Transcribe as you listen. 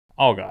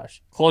Oh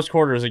gosh, close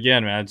quarters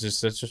again, man.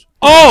 It's just.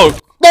 Oh!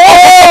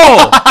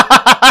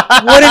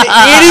 What an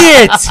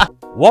idiot!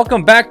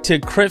 Welcome back to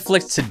Crit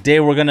Flicks. Today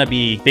we're gonna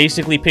be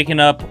basically picking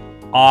up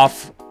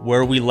off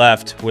where we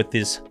left with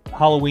this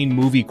Halloween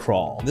movie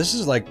crawl. This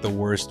is like the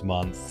worst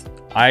month.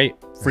 I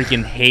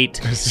freaking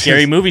hate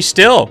scary movies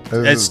still.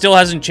 It still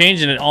hasn't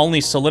changed, and it only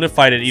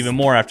solidified it even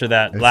more after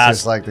that last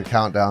just like the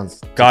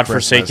countdowns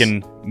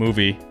godforsaken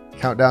movie.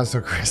 Countdowns to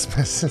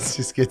Christmas. It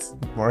just gets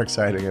more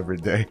exciting every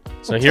day.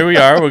 So here we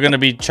are. We're going to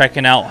be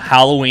checking out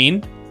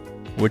Halloween,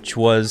 which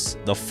was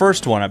the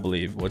first one, I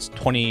believe. What's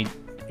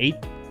 28?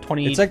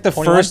 20? It's like the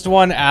 21? first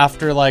one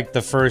after like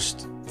the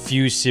first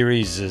few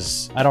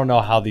series. I don't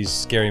know how these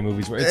scary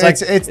movies work. It's like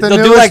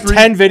they'll do like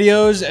 10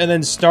 videos and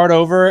then start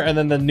over, and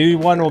then the new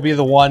one will be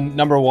the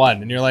number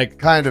one, and you're like,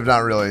 kind of,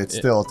 not really. It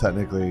still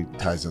technically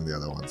ties in the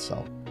other ones,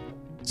 so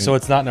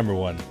it's not number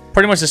one.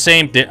 Pretty much the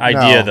same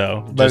idea,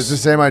 though. But it's the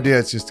same idea.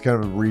 It's just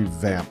kind of a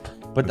revamp.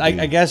 But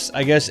I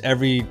guess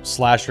every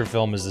slasher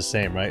film is the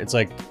same, right? It's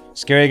like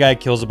scary guy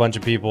kills a bunch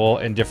of people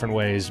in different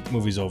ways.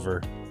 Movie's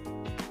over.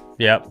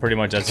 Yeah, pretty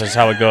much. That's just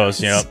how it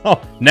goes. You know.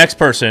 So, next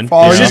person.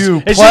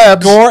 It's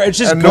just gore. It's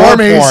just gore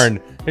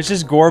porn. It's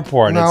just gore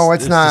porn. No,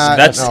 it's not.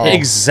 That's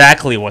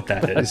exactly what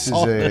that is.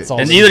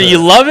 And either you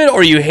love it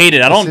or you hate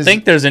it. I don't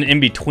think there's an in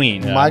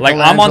between. Like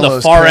I'm on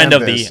the far end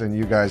of the. And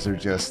you guys are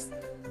just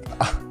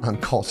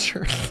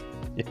uncultured.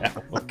 Yeah.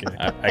 Okay.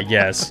 I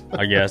guess.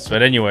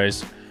 But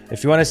anyways.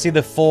 If you want to see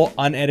the full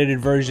unedited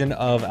version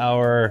of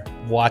our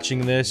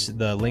watching this,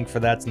 the link for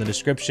that's in the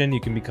description.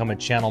 You can become a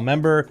channel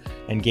member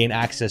and gain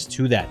access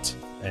to that.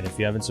 And if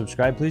you haven't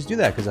subscribed, please do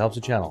that because it helps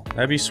the channel.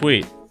 That'd be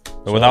sweet.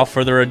 But without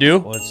further ado,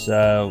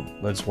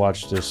 let's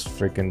watch this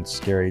freaking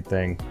scary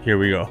thing. Here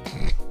we go.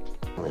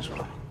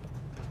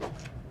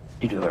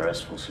 You do a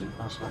restful sleep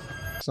last night.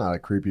 It's not a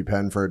creepy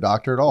pen for a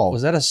doctor at all.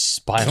 Was that a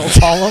spinal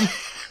column?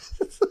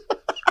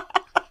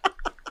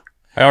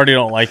 I already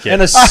don't like it.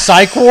 And a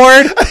psych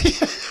ward?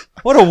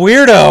 What a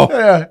weirdo.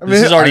 Yeah, I mean,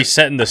 this is already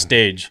setting the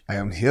stage. I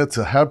am here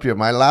to help you.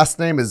 My last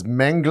name is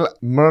Mengele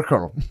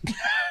Merkel.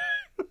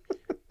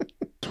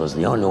 Was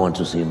the only one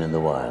to see him in the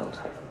wild.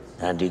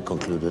 Andi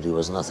concluded he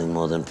was nothing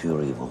more than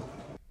pure evil.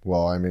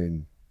 Well, I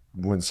mean,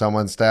 when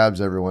someone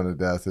stabs everyone to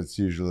death, it's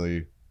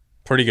usually...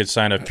 pretty good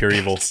sign of pure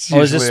evil.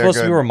 Oh, is this supposed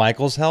to be where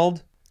Michael's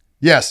held?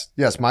 Yes,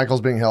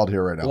 Michael's being held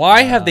here right now.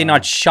 Why have they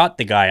not shot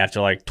the guy after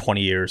like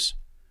 20 years?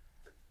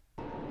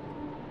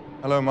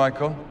 Hello,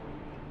 Michael.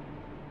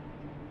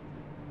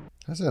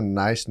 That's a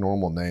nice,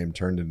 normal name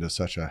turned into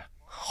such a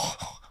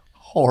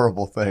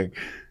horrible thing.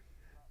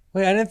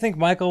 Wait, I didn't think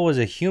Michael was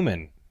a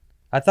human.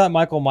 I thought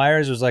Michael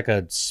Myers was like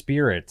a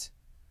spirit.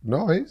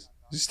 No, he's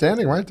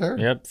standing right there.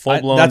 Yep,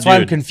 full-blown That's dude. why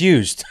I'm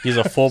confused. He's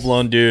a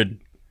full-blown dude.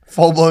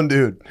 Full-blown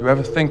dude. Do you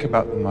ever think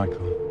about them,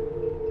 Michael?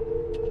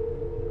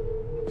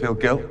 Feel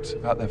guilt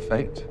about their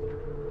fate?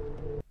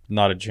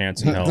 Not a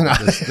chance in hell.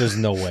 There's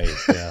no way.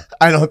 Yeah.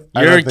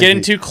 You're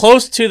getting too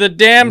close to the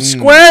damn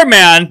square,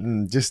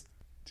 man. Just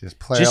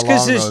play Just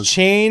along because his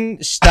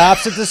chain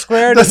stops at the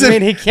square doesn't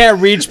mean he can't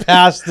reach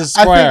past the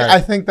square. I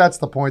think that's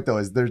the point, though.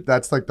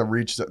 That's like the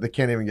reach. They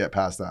can't even get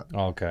past that.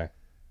 Okay.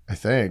 I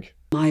think.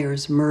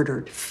 Myers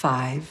murdered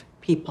 5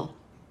 people.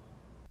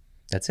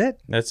 That's it?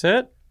 That's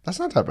it? That's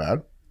not that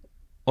bad.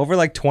 Over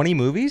like 20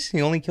 movies?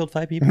 He only killed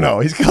 5 people?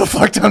 No, he's killed a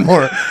fuck ton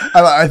more.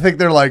 I think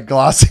they're like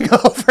glossing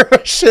over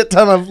a shit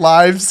ton of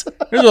lives.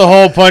 There's a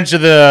whole bunch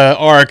of the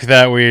arc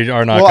that we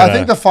are not I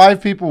think the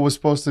 5 people was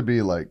supposed to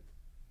be like...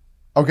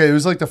 Okay, it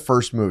was like the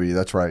first movie.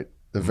 That's right.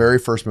 The very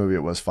first movie,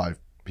 it was 5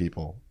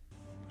 people.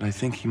 I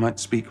think he might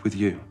speak with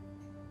you.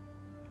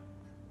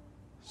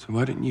 So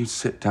why don't you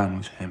sit down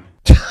with him?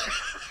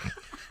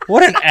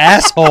 What an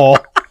asshole.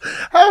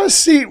 Have a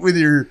seat with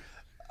your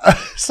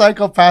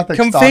psychopathic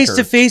Come stalker. face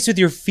to face with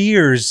your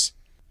fears.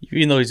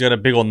 Even though he's got a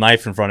big old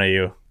knife in front of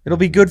you. It'll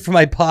be good for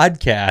my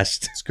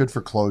podcast. It's good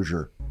for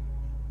closure.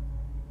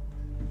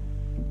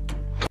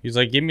 He's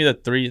like, give me the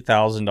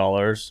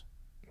 $3,000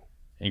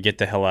 and get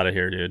the hell out of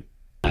here, dude.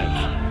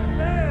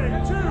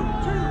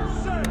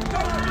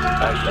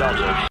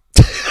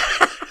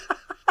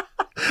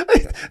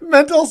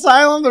 Mental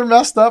asylum, they're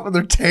messed up and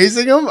they're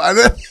tasing him.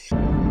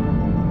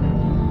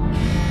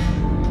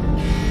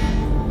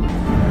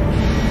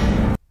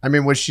 I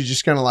mean, was she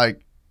just gonna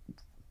like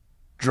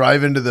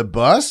drive into the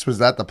bus? Was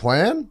that the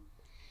plan?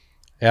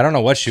 Yeah, I don't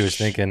know what she was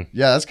thinking.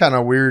 Yeah, that's kind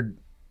of weird.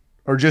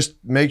 Or just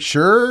make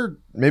sure,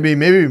 maybe.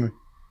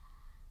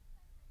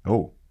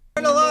 Oh.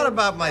 I learned a lot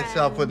about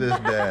myself with this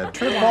dad.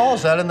 Trip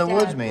balls out in the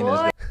woods mean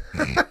is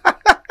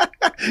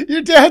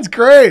Your dad's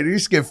great. You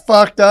just get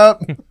fucked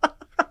up.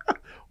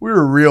 We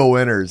were real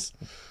winners.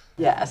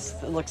 Yes,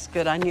 it looks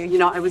good on you. You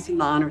know, I was in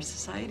the Honor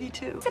Society,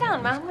 too. Sit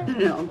down, Mom.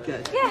 No, I'm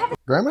good. Yeah.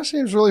 Grandma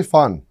seems really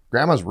fun.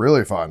 Grandma's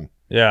really fun.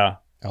 Yeah.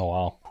 Oh,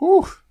 wow.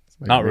 Whew.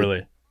 Not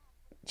really.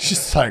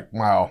 She's like,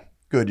 wow,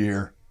 good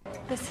year.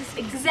 This is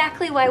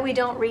exactly why we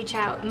don't reach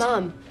out.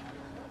 Mom.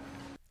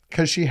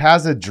 Because she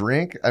has a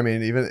drink. I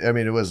mean,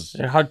 it was...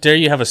 How dare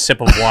you have a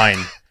sip of wine?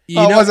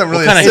 It wasn't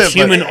really what kind of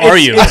human are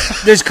you?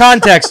 There's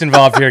context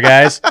involved here,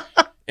 guys.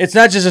 It's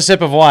not just a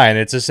sip of wine.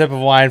 It's a sip of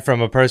wine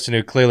from a person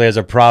who clearly has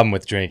a problem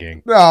with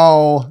drinking.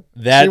 No.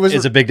 That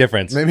is a big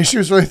difference. Maybe she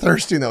was really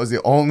thirsty and that was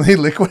the only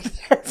liquid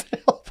there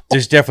available.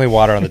 There's definitely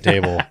water on the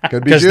table.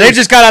 Could be Because juice. they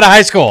just got out of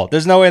high school.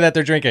 There's no way that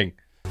they're drinking.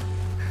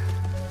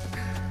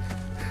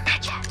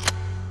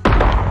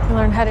 I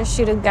learned how to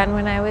shoot a gun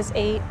when I was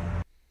 8.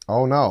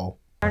 Oh, no.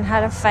 Learned how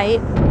to fight.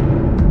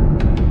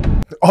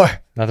 Oh,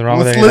 Nothing wrong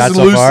with any of that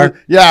so far?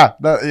 Yeah.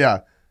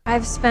 Yeah.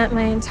 I've spent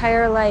my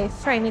entire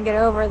life trying to get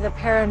over the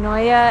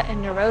paranoia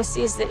and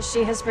neuroses that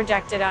she has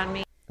projected on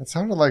me. It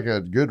sounded like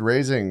a good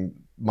raising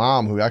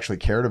mom who actually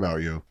cared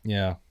about you.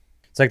 Yeah.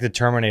 It's like the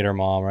Terminator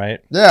mom, right?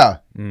 Yeah.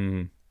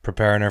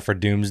 Preparing her for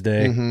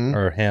doomsday Mhm.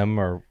 or him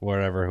or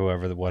whatever.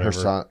 Her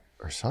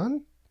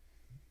son?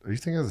 Are you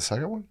thinking of the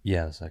second one?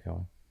 Yeah, the second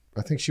one.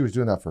 I think she was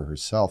doing that for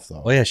herself,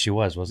 though. Oh, yeah, she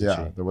was, wasn't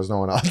she? Yeah, there was no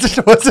one else.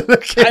 It wasn't a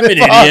kid I'm an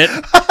involved.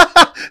 idiot.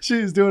 She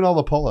was doing all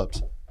the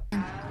pull-ups.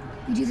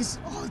 We do this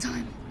all the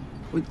time.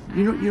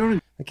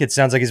 That kid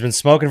sounds like he's been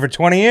smoking for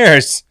 20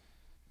 years.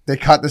 They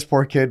caught this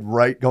poor kid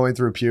right going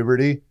through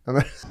puberty.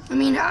 Dad,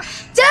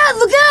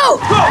 look out!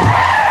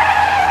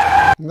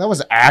 That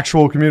was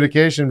actual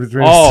communication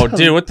between. Oh,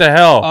 dude, what the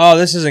hell? Oh,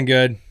 this isn't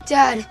good.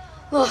 Dad,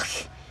 look.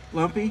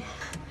 Lumpy,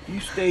 you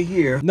stay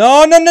here.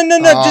 No.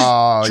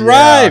 Oh, Just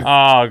drive.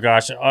 Oh,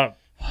 gosh.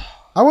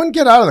 I wouldn't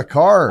get out of the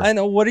car. I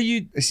know. What are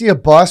you? I see a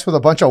bus with a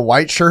bunch of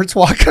white shirts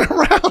walking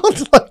around.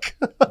 Like,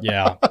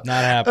 Yeah,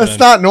 not happening. that's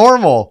not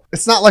normal.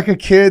 It's not like a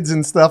kids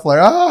and stuff like,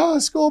 oh,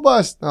 a school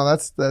bus. No,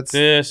 that's.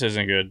 This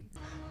isn't good.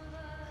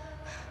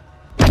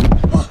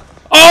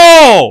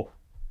 Oh!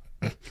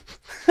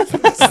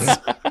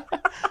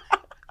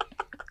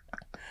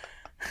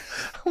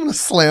 I'm gonna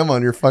slam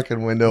on your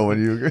fucking window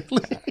when you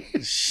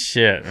leave.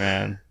 Shit,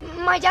 man.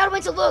 My dad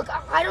went to look.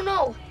 I don't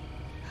know.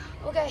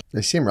 Okay.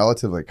 They seem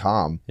relatively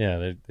calm.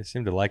 Yeah, they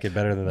seem to like it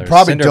better than their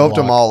Probably cinder doped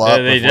block. them all up.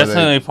 They before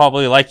definitely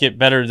probably like it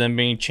better than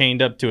being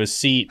chained up to a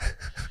seat,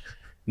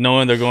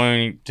 knowing they're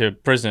going to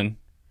prison.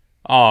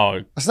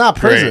 Oh, It's not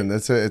great. prison.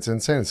 It's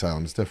insane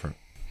asylum. It's different.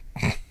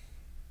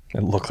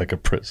 It looked like a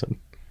prison.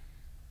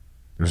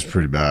 It was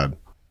pretty bad.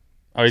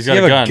 Oh, he's Does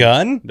he got have a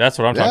gun. a gun? That's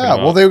what I'm talking Yeah,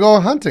 about. well, they were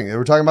going hunting. They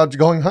were talking about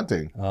going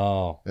hunting.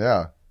 Oh.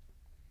 Yeah.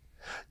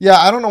 Yeah,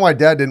 I don't know why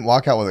Dad didn't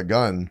walk out with a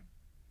gun.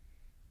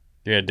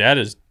 Yeah, Dad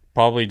is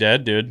probably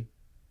dead, dude.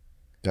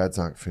 Dad's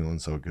not feeling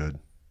so good.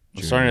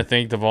 I'm starting to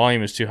think the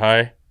volume is too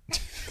high.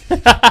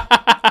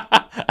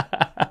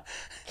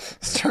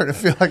 Starting to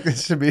feel like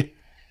this should be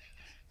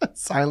a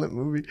silent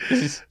movie.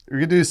 We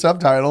could do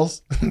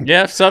subtitles.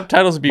 Yeah,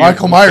 subtitles would be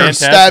Michael Myers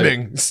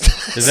fantastic.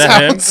 stabbing. Is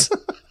that him? Sounds.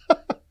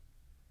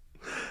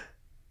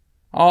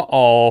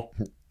 Uh-oh.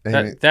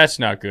 Amy. That's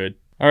not good.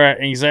 All right,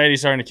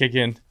 anxiety's starting to kick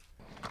in.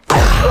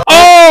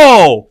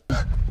 Oh!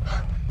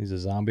 He's a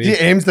zombie. He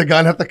aims the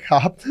gun at the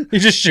cop. He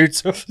just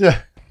shoots him.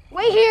 Yeah.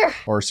 Wait here.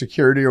 Or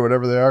security or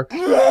whatever they are.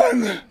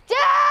 Dad!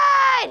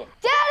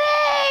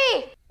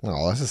 Daddy!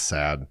 Oh, this is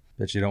sad.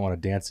 Bet you don't want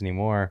to dance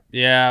anymore.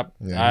 Yeah.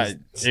 Yeah,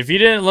 If you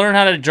didn't learn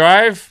how to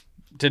drive,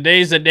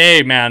 today's the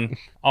day, man.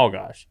 Oh,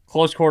 gosh.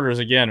 Close quarters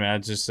again,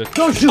 man. It's just...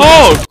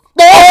 Oh!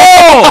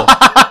 Oh!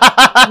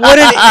 What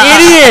an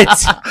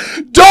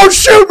idiot! Don't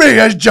shoot me!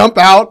 I jump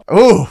out.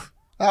 Ooh,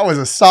 that was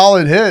a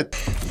solid hit.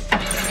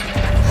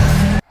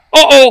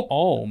 Uh-oh!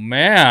 Oh,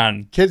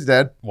 man. Kid's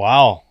dead.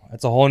 Wow,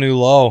 that's a whole new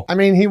low. I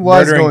mean, he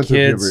was Murdering going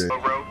kids. through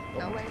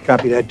puberty.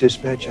 Copy that,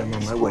 dispatch. I'm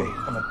on my way.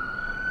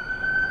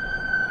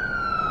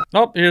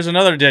 Oh, here's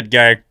another dead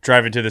guy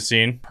driving to the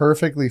scene.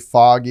 Perfectly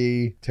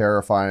foggy,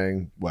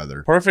 terrifying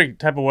weather.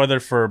 Perfect type of weather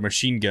for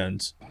machine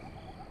guns.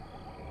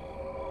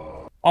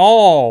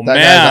 Oh, That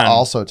man. guy's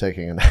also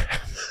taking a nap.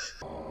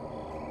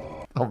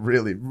 Oh,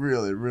 really,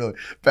 really, really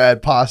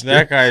bad posture.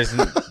 That guy's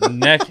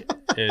neck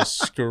is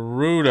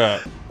screwed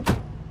up.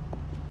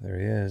 There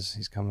he is.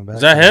 He's coming back.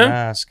 Is that with a him?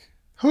 Mask.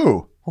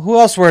 Who? Well, who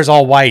else wears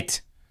all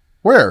white?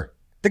 Where?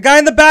 The guy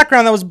in the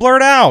background that was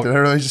blurred out. Did I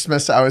really just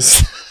miss? I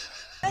was.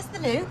 Where's the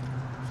loo?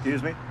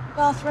 Excuse me?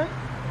 Bathroom?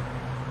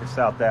 It's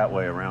out that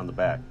way around the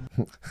back.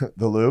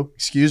 The loo?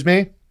 Excuse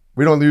me?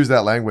 We don't use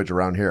that language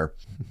around here.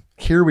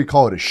 Here we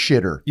call it a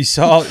shitter.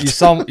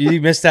 You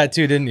missed that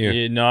too, didn't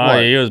you? No,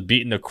 What? he was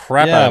beating the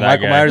crap Yeah, out of that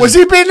Michael guy. Myers- Was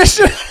he beating the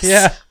shit?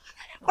 Yeah.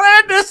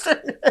 What did I miss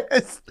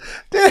this?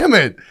 Damn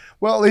it.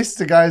 Well, at least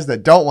the guys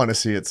that don't want to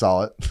see it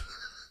saw it.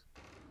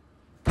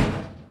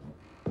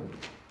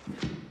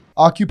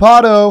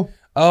 Occupado.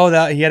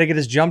 Oh, he had to get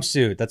his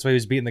jumpsuit. That's why he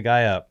was beating the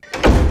guy up.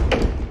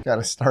 He's got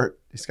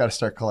to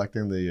start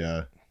collecting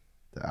the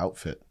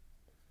outfit.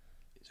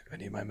 He's like,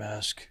 I need my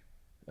mask.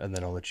 And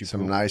then I'll let you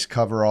Some poop. nice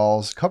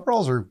coveralls.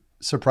 Coveralls are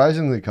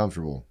surprisingly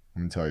comfortable,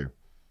 let me tell you.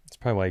 That's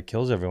probably why he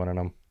kills everyone in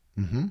them.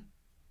 Mm-hmm.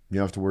 You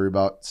don't have to worry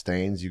about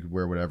stains. You can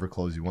wear whatever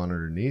clothes you want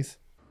underneath.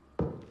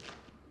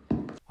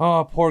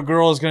 Oh, poor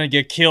girl is going to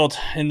get killed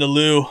in the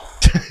loo.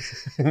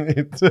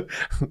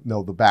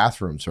 No, the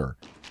bathroom, sir.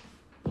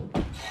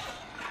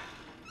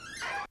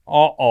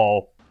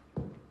 Uh-oh.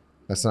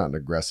 That's not an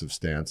aggressive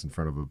stance in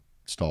front of a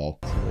stall.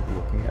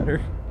 Looking at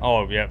her.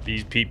 Oh, yeah,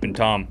 he's peeping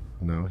Tom.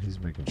 No, he's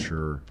making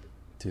sure.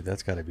 Dude,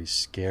 that's got to be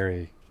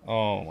scary.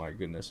 Oh my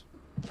goodness.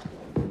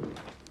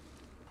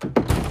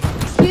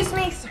 Excuse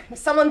me,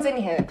 someone's in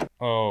here.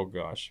 Oh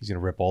gosh. He's gonna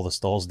rip all the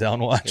stalls down.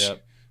 Watch.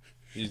 Yep.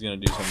 He's gonna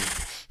do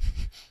something.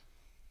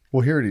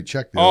 Well, he already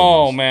checked the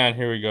Oh others. man,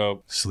 here we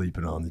go.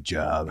 Sleeping on the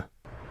job.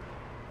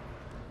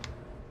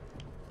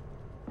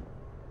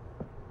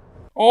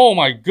 Oh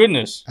my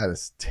goodness. That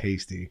is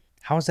tasty.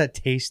 How is that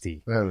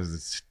tasty? That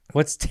was.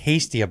 What's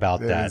tasty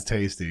about that? That is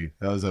tasty.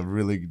 That was a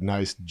really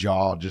nice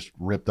jaw just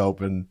ripped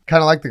open.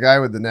 Kind of like the guy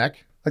with the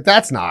neck. Like,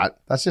 that's not.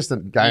 That's just a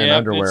guy in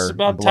underwear. It's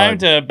about and time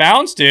blood. to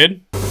bounce,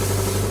 dude.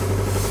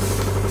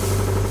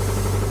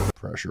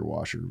 Pressure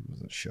washer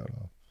wasn't shut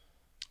off.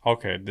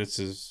 Okay, this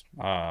is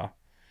the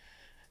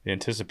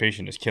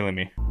anticipation is killing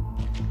me.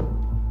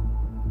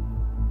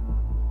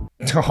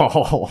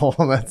 Oh,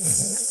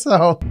 that's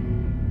so.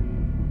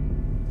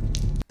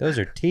 Those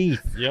are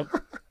teeth. Yep.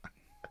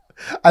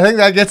 I think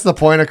that gets the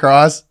point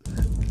across.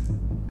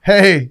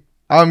 Hey,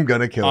 I'm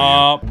gonna kill you.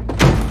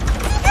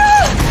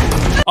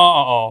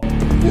 Uh-oh.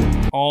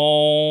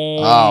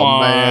 Oh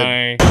my.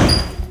 Man.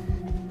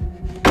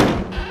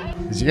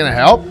 Is he gonna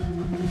help?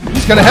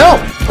 He's gonna help.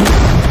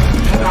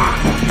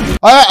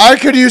 I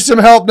could use some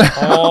help now.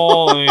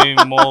 Holy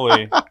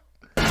moly.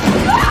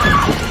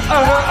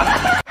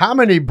 How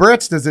many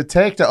bricks does it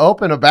take to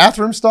open a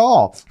bathroom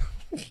stall?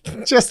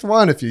 Just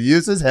one if you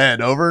use his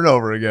head over and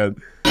over again.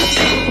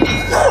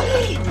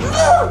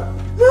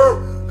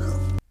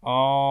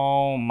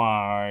 Oh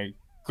my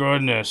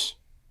goodness.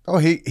 Oh,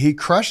 he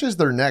crushes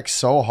their neck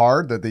so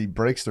hard that he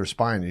breaks their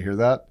spine. You hear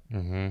that?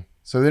 Mm-hmm.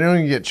 So they don't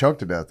even get choked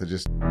to death. They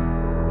just.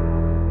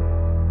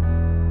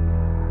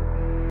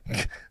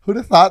 Who'd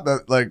have thought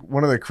that like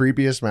one of the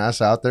creepiest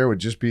masks out there would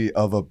just be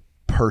of a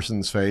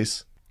person's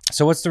face?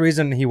 So what's the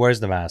reason he wears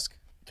the mask?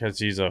 Because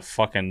he's a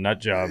fucking nut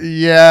job.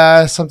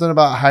 Yeah, something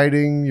about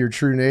hiding your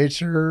true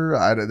nature.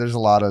 There's a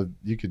lot of,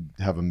 you could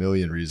have a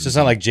million reasons. So it's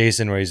not like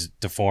Jason where he's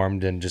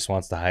deformed and just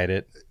wants to hide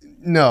it.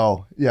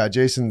 No, yeah,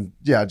 Jason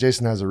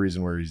has a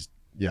reason where he's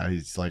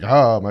like,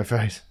 oh, my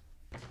face.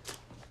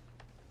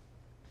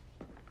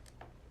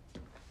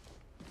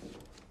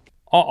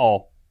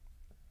 Uh-oh.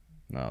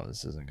 No,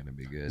 this isn't going to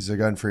be good. It's a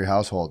gun-free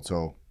household,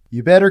 so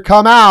you better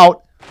come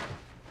out.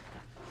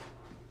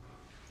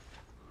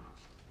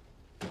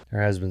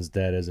 Her husband's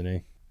dead, isn't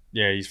he?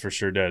 Yeah, he's for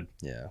sure dead.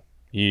 Yeah.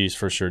 He's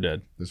for sure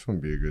dead. This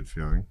wouldn't be a good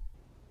feeling.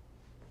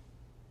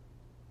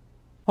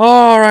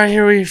 All right,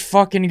 here we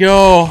fucking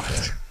go.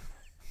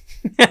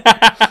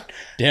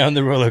 Down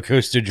the roller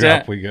coaster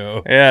drop we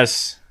go.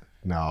 Yes.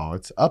 No,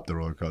 it's up the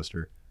roller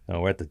coaster.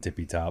 No, we're at the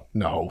tippy top.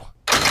 No.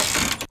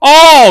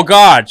 Oh,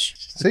 gosh.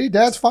 See,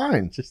 Dad's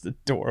fine. Just a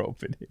door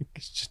opening.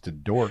 It's just a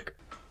dork.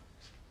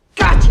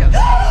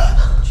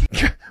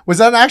 Gotcha. Was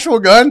that an actual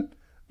gun?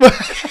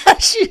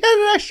 She had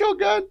an actual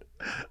gun.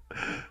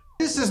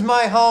 This is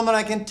my home and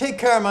I can take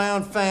care of my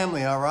own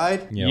family, all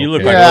right? Yeah, you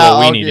look okay. like a little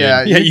weenie,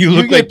 dude. Yeah, you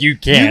look like you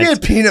can't. You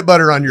get peanut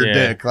butter on your Yeah.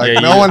 dick. Like, Yeah,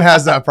 no you- one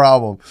has that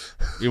problem.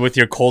 You're with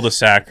your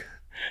cul-de-sac.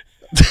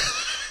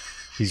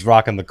 He's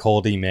rocking the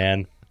coldie,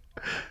 man.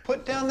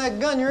 Put down that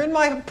gun. You're in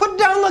my... Put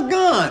down the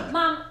gun!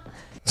 Mom.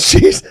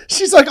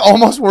 She's like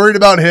almost worried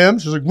about him.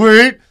 She's like,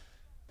 wait.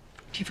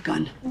 Do you have a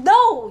gun?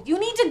 No, you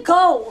need to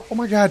go. Oh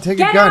my God, take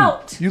Get a gun.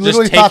 out. You Just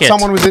literally take thought it.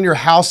 someone was in your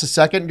house a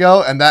second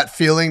ago and that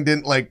feeling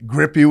didn't like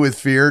grip you with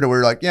fear to where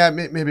you're like, yeah,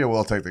 maybe I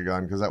will take the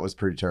gun because that was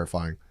pretty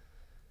terrifying.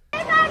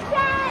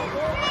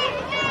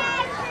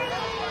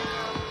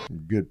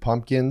 Good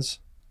pumpkins.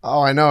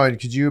 Oh, I know. And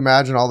could you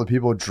imagine all the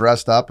people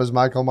dressed up as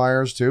Michael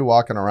Myers too,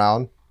 walking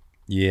around?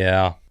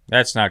 Yeah.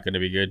 That's not going to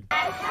be good.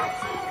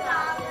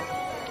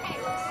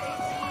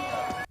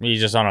 He's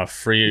just on a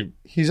free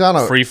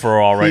for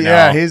all right now.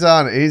 Yeah, he's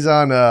on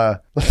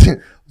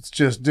let's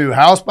just do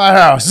house by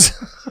house.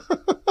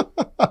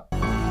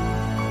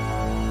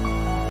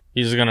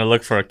 He's going to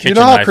look for a kitchen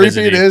You know how knife, creepy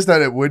isn't it he? is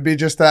that it would be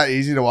just that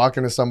easy to walk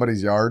into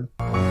somebody's yard?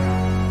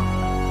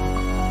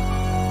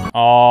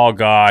 Oh,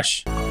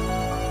 gosh.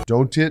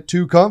 Don't get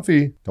too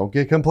comfy. Don't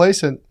get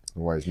complacent.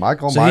 Otherwise,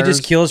 Michael So Myers... he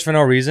just kills for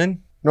no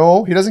reason?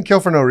 No, he doesn't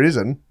kill for no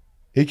reason.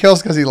 He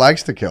kills because he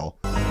likes to kill.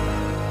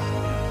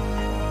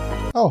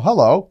 Oh,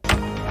 hello.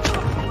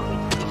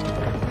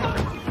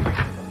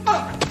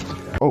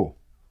 Oh.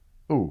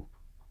 Ooh.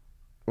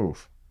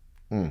 Oof.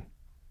 Mm.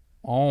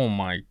 Oh,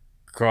 my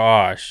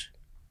gosh.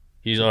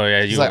 He's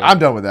He's like, I'm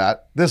done with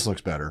that. This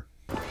looks better.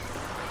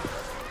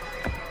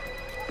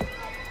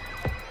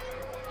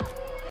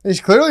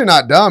 He's clearly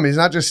not dumb. He's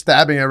not just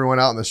stabbing everyone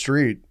out in the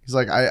street. He's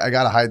like, I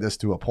got to hide this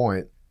to a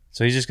point.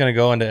 So he's just going to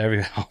go into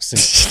every house and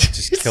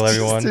just kill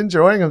everyone? Just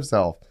enjoying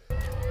himself.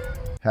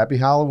 Happy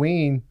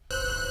Halloween.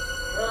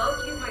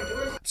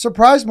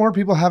 Surprised more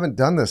people haven't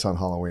done this on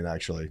Halloween,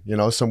 actually. You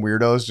know, some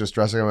weirdos just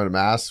dressing up in a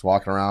mask,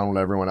 walking around when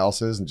everyone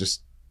else is, and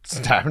just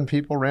stabbing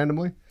people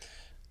randomly.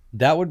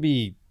 That would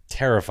be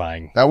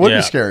terrifying. That would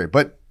be scary,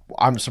 but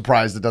I'm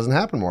surprised it doesn't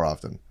happen more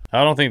often.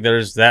 I don't think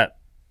there's that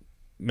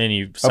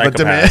many demand.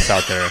 psychopaths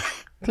out there.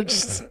 They're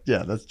just,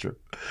 yeah, that's true.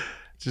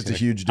 It's just a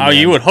huge Oh, demand.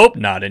 you would hope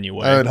not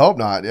anyway. I would hope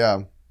not,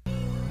 yeah.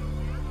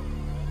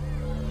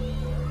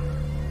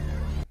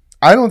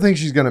 I don't think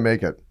she's gonna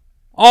make it.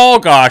 Oh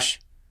gosh.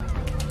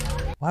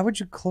 Why would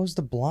you close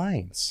the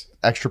blinds?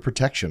 Extra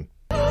protection.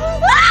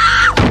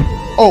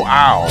 Oh,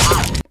 ow.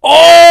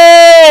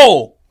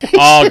 Oh!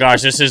 Oh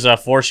gosh, this is a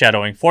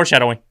foreshadowing.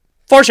 Foreshadowing.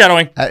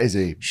 That is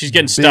a She's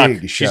getting stuck.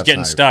 big She's chef's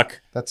getting knife. stuck.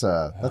 That's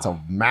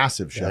a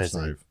massive chef's That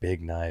is knife. a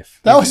big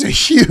knife. That was a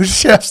huge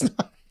chef's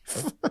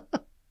knife.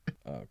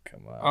 Oh,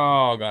 come on.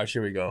 Oh gosh,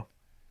 here we go.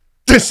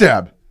 The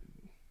stab.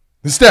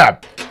 The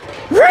stab.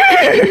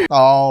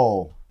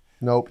 Oh.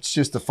 Nope, it's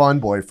just a fun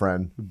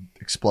boyfriend who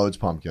explodes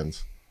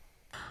pumpkins.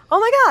 Oh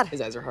my God. His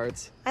eyes are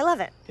hearts. I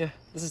love it. Yeah,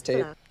 this is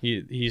Tate.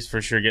 He's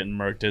for sure getting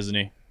murked, isn't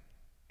he?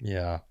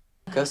 Yeah.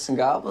 Ghosts and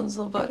goblins,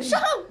 little buddy.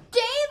 Shut up,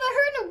 Dave! I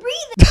heard him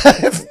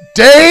breathing.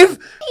 Dave?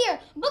 Here,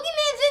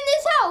 Boogeyman's in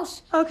this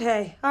house.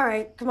 Okay. All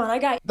right. Come on. I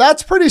got.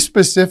 That's pretty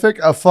specific.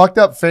 A fucked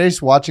up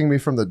face watching me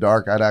from the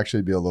dark, I'd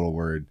actually be a little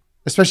worried.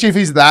 Especially if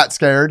he's that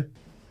scared.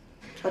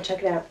 I'll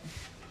check it out.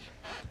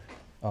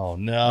 Oh,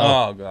 no.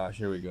 Oh gosh,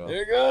 here we go.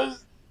 Here it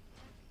goes.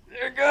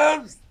 Here it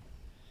comes.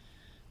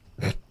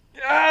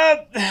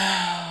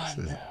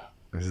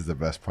 This is the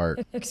best part.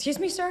 It's Excuse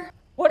me, sir?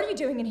 What are you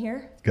doing in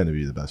here? gonna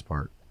be the best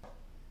part.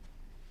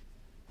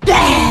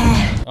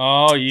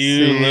 Oh,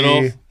 you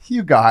little.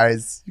 You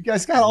guys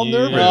got all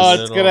nervous.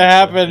 Oh, it's gonna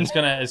happen. It's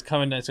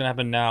gonna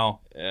happen now.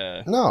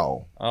 Yeah.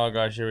 No. Oh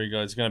gosh, here we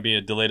go. It's gonna be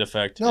a delayed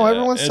effect. No,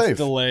 everyone's It's safe.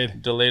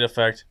 delayed. Delayed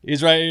effect.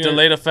 He's right here.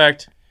 Delayed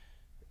effect.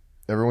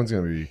 Everyone's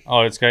gonna be.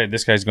 Oh,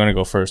 this guy's gonna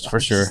go first for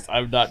sure.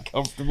 I'm not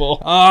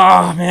comfortable.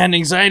 Oh man,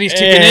 anxiety's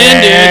kicking in, dude.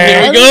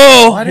 Hey. Here we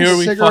go. Why do Here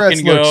we cigarettes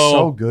fucking look go.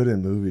 so good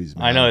in movies,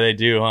 man? I know they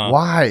do, huh?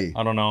 Why?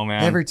 I don't know,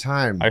 man. Every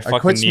time. I fucking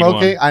quit need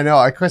smoking. one. I know.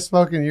 I quit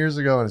smoking years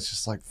ago, and it's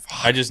just like,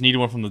 fuck. I just need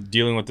one from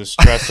dealing with the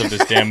stress of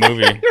this damn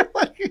movie.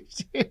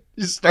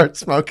 You start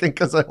smoking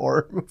because of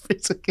horror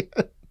movies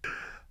again.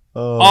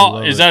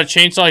 Oh, is that a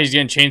chainsaw? He's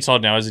getting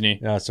chainsawed now, isn't he?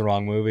 No, it's the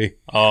wrong movie.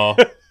 Oh,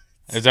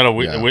 is that a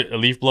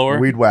leaf blower?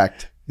 Weed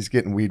whacked. He's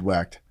getting weed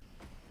whacked.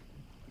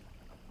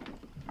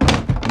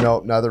 No,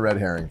 another red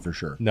herring for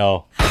sure.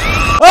 No.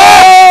 Oh!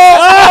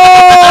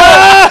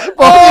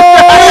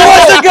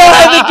 What's the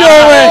guy in the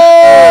doorway?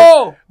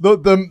 Oh!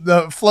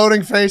 The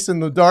floating face in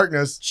the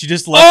darkness. She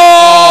just left.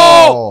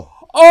 Oh!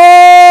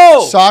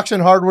 Oh! Socks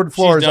and hardwood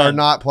floors done. are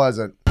not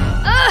pleasant.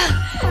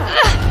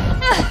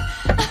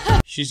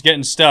 She's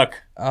getting stuck.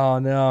 Oh,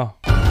 no.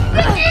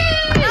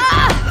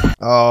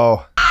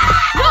 Oh.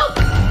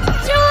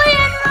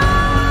 Julian,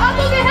 I'll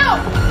go get help.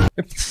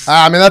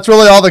 I mean, that's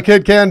really all the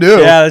kid can do.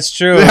 Yeah, that's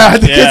true. Yeah,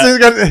 the kid's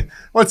gonna,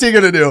 what's he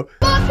gonna do?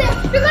 Stop there.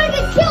 You're gonna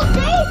get killed,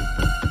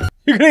 Dave.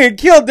 You're gonna get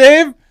killed,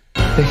 Dave.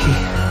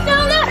 No.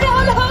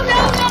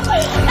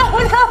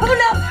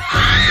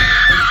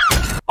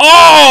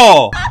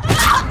 Oh!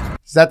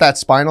 Is that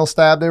spinal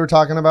stab they were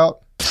talking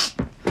about?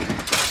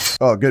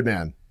 Oh, good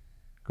man.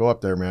 Go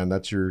up there, man.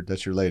 That's your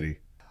lady.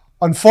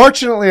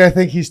 Unfortunately, I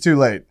think he's too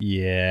late.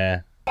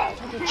 Yeah.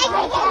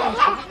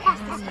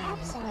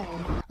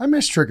 I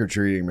miss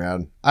trick-or-treating,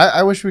 man.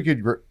 I wish we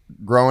could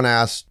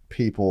grown-ass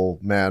people,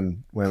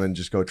 men, women,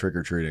 just go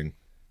trick-or-treating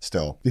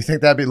still. Do you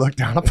think that'd be looked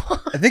down upon?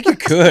 I think you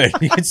could.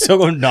 You could still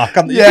go knock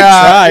on the...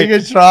 Yeah, you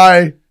could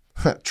try.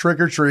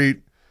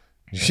 Trick-or-treat.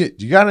 Shit,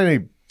 you got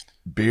any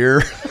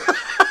beer?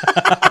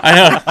 I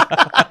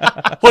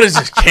know. What is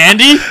this,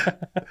 candy?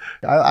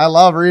 I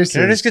love Reese's.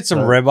 Can I just get some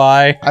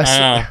ribeye?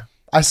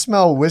 I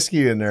smell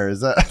whiskey in there.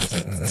 Is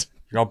that...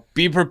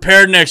 Be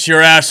prepared next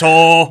year,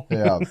 asshole.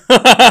 Yeah.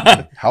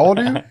 How old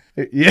are you?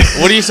 Yeah.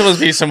 What are you supposed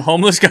to be, some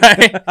homeless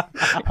guy?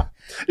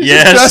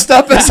 Yes. Dressed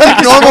up as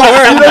like normal. You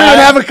don't even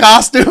have a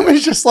costume.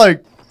 He's just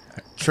like,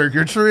 trick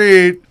or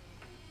treat.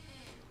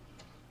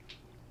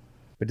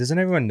 But doesn't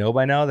everyone know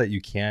by now that you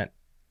can't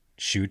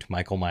shoot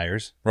Michael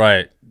Myers?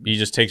 Right. He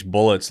just takes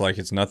bullets like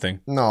it's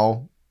nothing.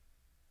 No.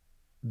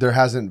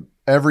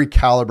 Every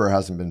caliber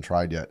hasn't been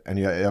tried yet. And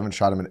you haven't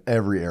shot him in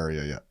every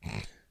area yet.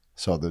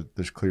 So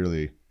there's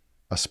clearly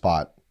a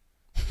spot.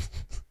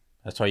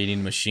 That's why you need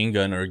a machine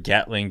gun or a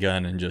Gatling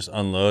gun and just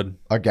unload.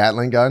 A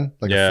Gatling gun?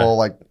 Like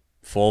a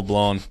full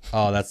blown.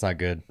 Oh, that's not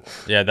good.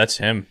 Yeah, that's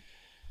him.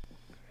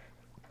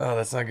 Oh,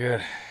 that's not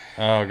good.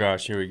 Oh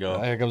gosh, here we go.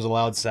 Here comes a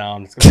loud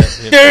sound. It's gonna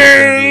be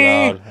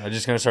loud. I'm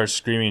just gonna start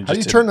screaming. How do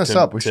you turn this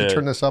up? We should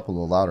turn this up a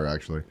little louder,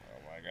 actually.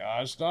 Oh my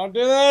gosh, don't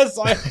do this.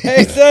 I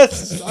hate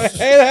this. I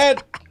hate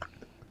it.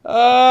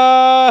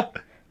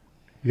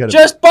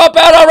 Just pop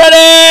out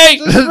already!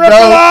 Just rip it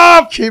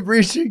off! Keep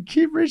reaching.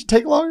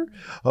 Take longer.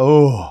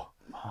 Oh,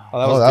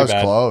 that was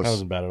bad. Close. That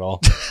wasn't bad at all.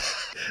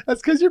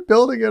 That's because you're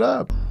building it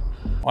up.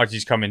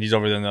 Archie's coming. He's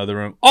over there in the other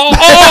room.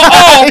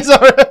 Oh! He's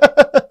over.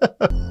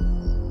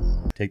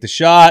 Take the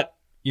shot.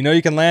 You know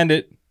you can land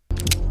it.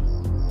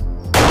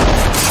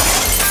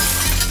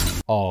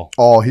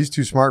 Oh, he's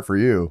too smart for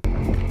you.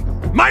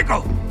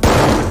 Michael!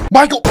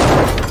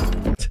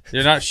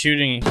 They're not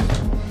shooting.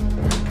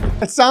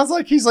 It sounds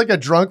like he's like a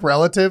drunk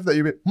relative that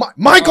you.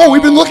 Michael,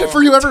 we've been looking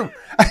for you everywhere.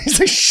 He's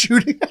like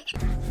shooting.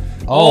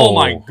 Oh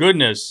my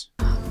goodness!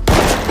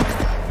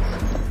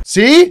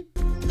 See?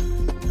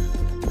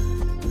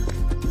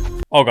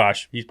 Oh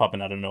gosh, he's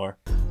popping out of nowhere.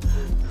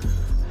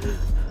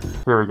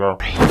 Here we go.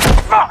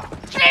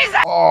 Jesus!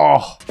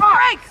 Oh,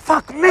 Frank!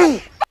 Fuck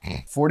me!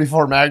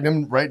 44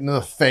 Magnum right into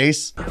the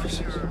face.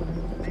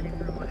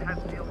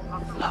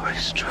 Laurie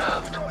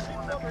Strode.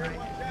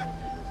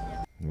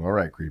 All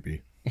right,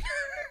 creepy.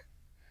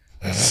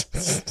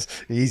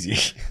 Easy.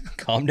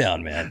 Calm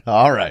down, man.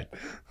 All right.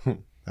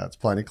 That's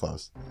plenty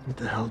close. What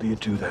the hell do you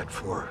do that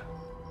for?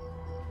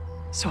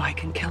 So I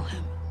can kill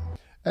him.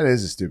 That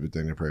is a stupid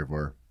thing to pray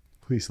for.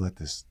 Please let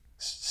this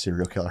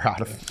serial killer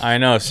out of. I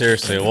know,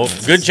 seriously. Well,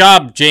 good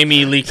job,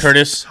 Jamie Lee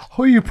Curtis.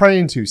 Who are you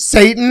praying to?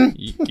 Satan?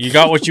 You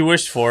got what you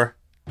wished for.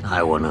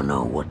 I want to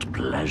know what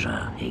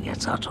pleasure he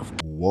gets out of.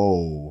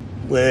 Whoa.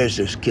 Where's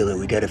this killer?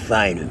 We gotta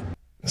find him.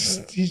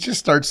 He just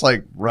starts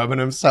like rubbing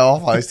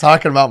himself while he's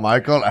talking about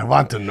Michael. I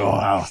want to know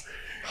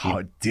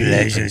how deep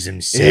Pleasures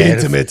himself.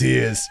 intimate he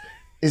is.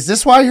 Is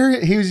this why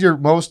he was your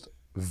most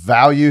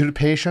valued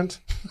patient?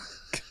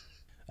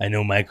 I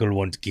know Michael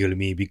won't kill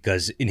me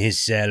because in his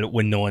cell,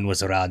 when no one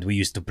was around, we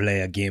used to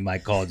play a game I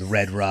called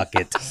Red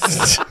Rocket.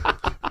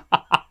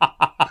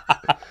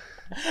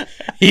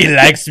 He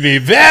likes me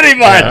very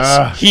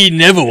much. He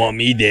never want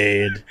me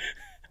dead.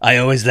 I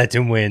always let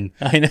him win.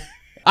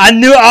 I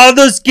knew all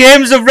those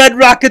games of Red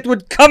Rocket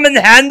would come in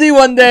handy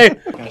one day.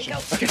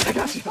 Okay, I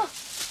got you.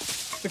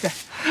 Okay,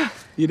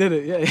 you did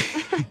it. Yeah.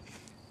 Good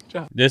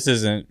job. This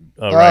isn't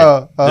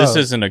right. This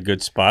isn't a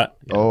good spot.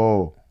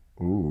 Oh,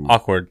 ooh.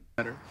 Awkward.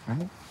 Better,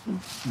 right?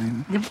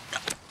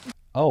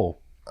 Oh.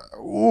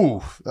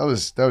 Ooh, that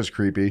was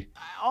creepy.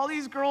 All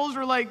these girls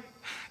were like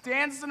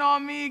dancing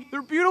on me.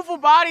 Their beautiful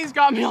bodies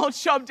got me all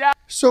shoved out.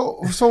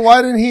 So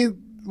why didn't he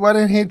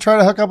try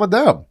to hook up with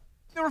them?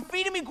 They were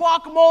feeding me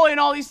guacamole in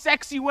all these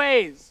sexy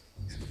ways.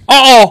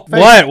 Uh-oh!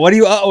 What? What are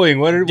you uh-ohing?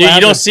 What Dude, you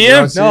don't see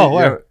him? No,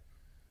 where?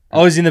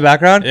 Oh, is he in the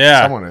background?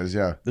 Yeah. Someone is,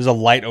 yeah. There's a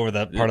light over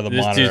that part of the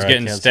This monitor. dude's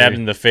getting stabbed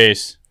in the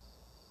face.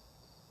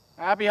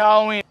 Happy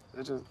Halloween.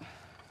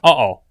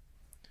 Uh-oh.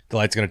 The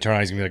light's gonna turn on.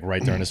 He's gonna be like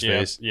right there in his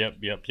face. Yep.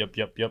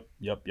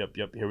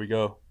 Here we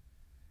go.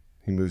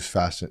 He moves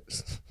faster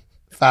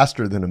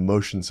than a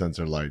motion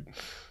sensor light.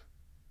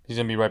 He's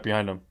gonna be right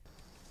behind him.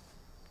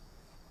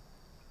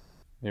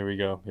 Here we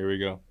go.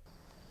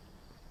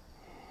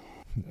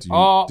 Do you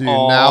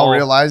now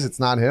realize it's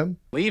not him?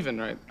 Leaving,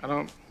 right? I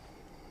don't.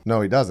 No,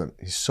 he doesn't.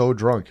 He's so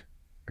drunk.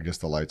 I guess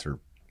the lights are.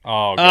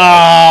 Oh,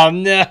 God. Oh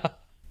no.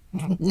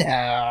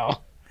 No.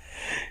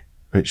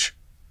 Wait, shh.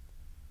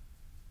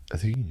 I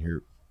think you can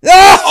hear.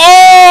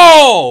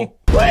 Oh!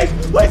 Please,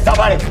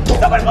 somebody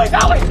please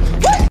help me!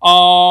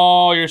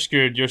 Oh, you're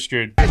screwed. Please,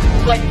 help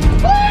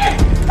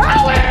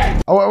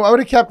me! Oh, I would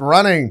have kept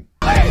running.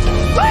 Please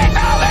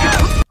help me!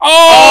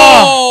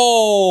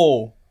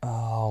 Oh!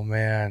 Oh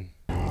man.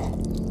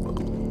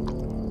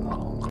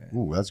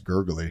 Ooh, that's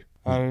gurgly.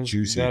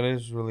 Juicy. That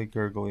is really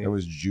gurgly. That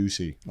was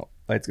juicy. Oh,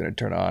 light's gonna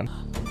turn on.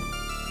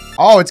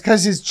 Oh, it's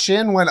because his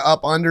chin went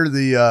up under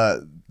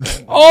the.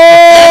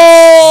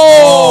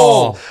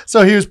 Oh!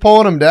 So he was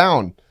pulling him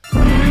down.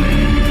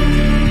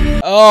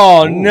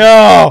 Oh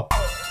no!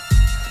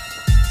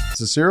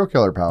 It's a serial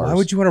killer powers. Why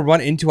would you want to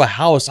run into a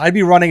house? I'd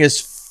be running as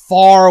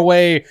far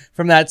away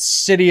from that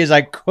city as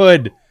I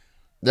could.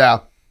 Yeah.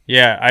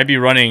 Yeah, I'd be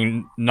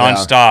running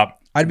nonstop.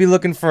 I'd be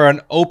looking for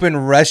an open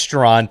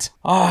restaurant.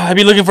 Oh, I'd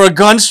be looking for a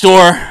gun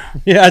store.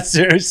 Yeah,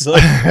 seriously.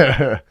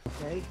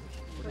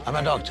 I'm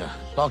a doctor.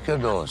 Lock your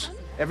doors.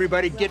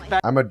 Everybody get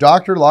back. I'm a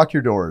doctor. Lock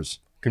your doors.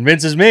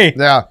 Convinces me.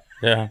 Yeah.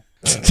 Yeah.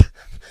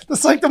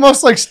 That's like the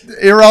most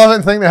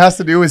irrelevant thing that has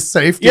to do with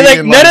safety. You're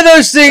like, none of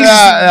those things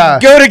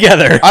go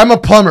together. I'm a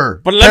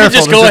plumber. But let me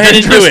just go ahead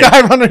and do There's a it.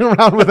 guy running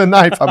around with a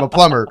knife. I'm a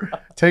plumber.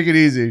 Take it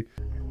easy.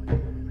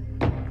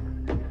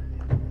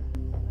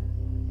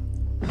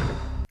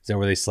 Is that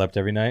where they slept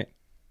every night?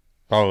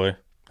 Probably.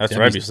 That's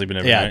where I'd be sleeping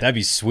every night. Yeah, that'd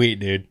be sweet,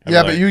 dude.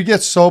 Yeah, but you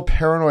get so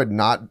paranoid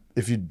not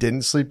if you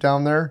didn't sleep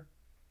down there.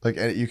 Like,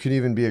 you couldn't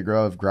even be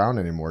above ground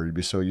anymore. You'd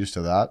be so used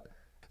to that.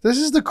 This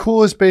is the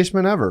coolest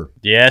basement ever.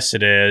 Yes,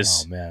 it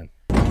is. Oh, man.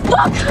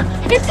 Look!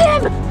 It's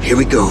him! Here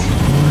we go.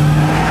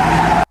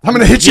 I'm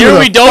gonna hit you Here with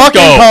we a don't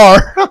fucking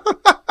car.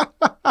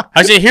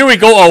 I say, here we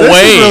go away.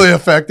 This is really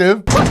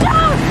effective.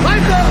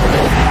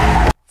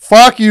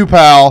 Fuck you,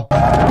 pal.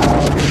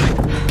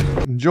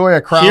 Enjoy a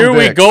crown Here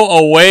we Vic. go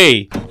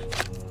away.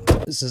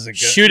 This isn't good.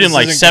 Shoot him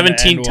like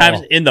 17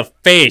 times in the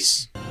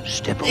face.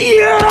 Step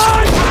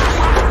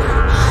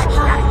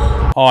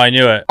Oh, I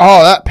knew it.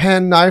 Oh, that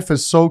pen knife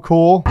is so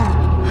cool.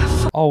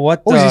 Oh,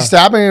 what Oh, is he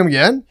stabbing him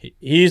again?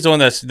 He's the one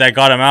that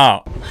got him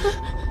out.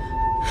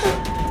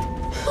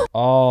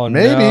 Oh,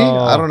 Maybe. no.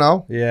 I don't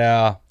know.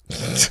 Yeah.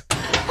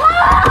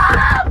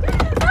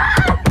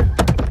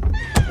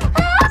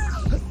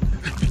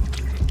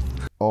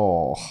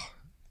 Oh.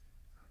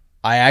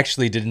 I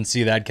actually didn't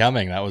see that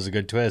coming. That was a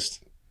good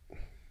twist.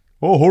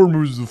 Oh, horror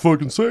movies are the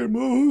fucking same.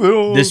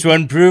 This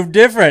one proved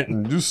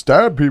different. Just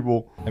stab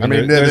people. I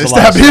mean, there's they a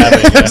lot of stab people.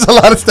 stabbing, yeah. There's a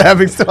lot of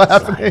stabbing still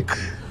happening.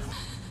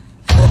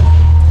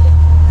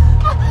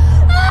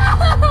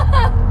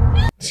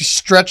 He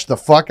stretched the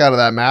fuck out of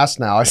that mask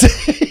now.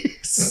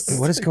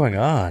 What is going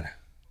on?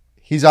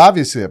 He's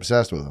obviously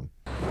obsessed with him.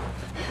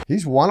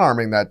 He's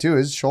one-arming that too.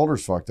 His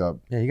shoulder's fucked up.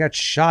 Yeah, he got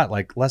shot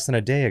like less than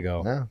a day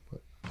ago. Yeah.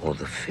 Or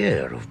the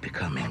fear of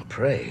becoming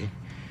prey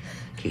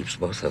keeps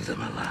both of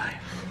them alive.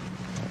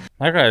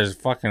 That guy is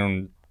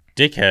fucking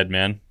dickhead,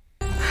 man.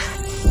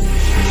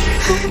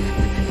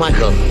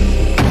 Michael.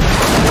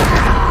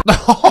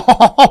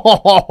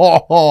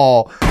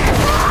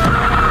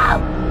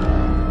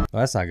 Oh,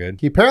 that's not good.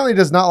 He apparently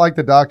does not like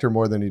the doctor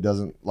more than he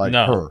doesn't like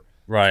her.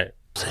 Right.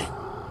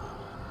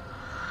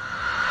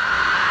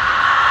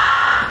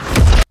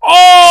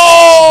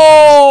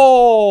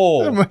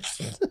 Oh!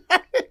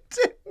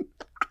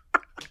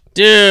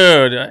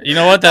 Dude, you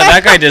know what?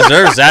 That guy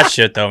deserves that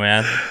shit, though,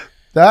 man.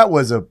 That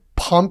was a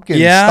pumpkin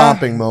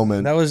stomping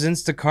moment. That was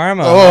insta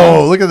karma.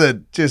 Oh, look at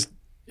the just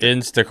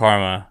insta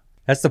karma.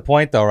 That's the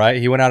point, though, right?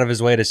 He went out of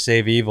his way to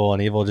save evil,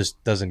 and evil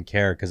just doesn't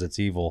care because it's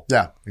evil.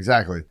 Yeah,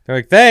 exactly. They're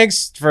like,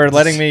 thanks for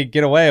letting me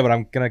get away, but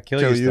I'm gonna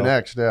kill you. You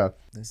next, yeah.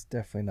 That's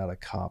definitely not a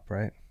cop,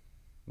 right?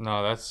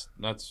 No, that's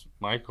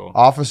Michael.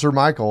 Officer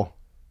Michael.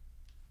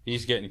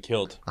 He's getting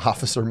killed.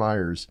 Officer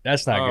Myers.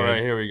 That's not good. All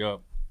right, here we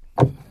go.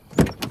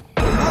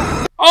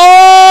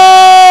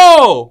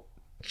 Oh!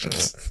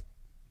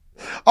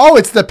 Oh,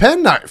 it's the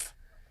penknife.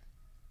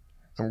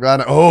 I'm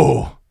glad.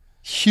 Oh,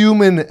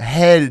 human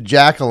head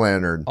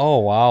jack-o'-lantern. Oh,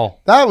 wow.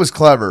 That was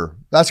clever.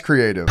 That's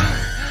creative.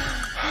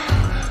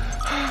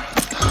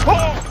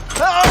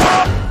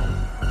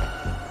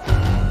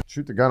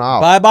 Shoot the gun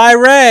off. Bye-bye,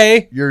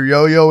 Ray. Your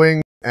yo-yoing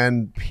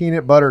and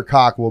peanut butter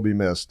cock will be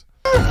missed.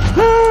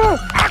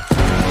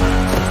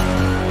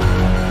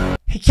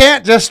 He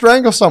can't just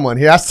strangle someone.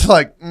 He has to,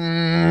 like,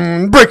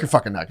 break your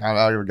fucking neck.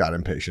 I got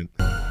impatient.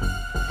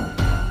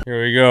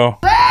 Here we go.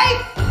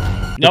 Ray!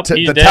 Nope,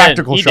 he's the dead.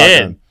 tactical He shotgun.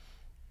 did.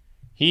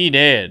 He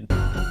did.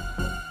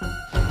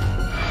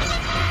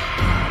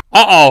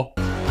 Uh-oh.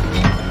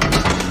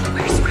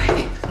 Where's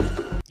Ray?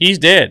 He's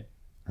dead.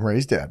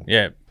 Ray's dead.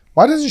 Yeah.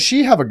 Why doesn't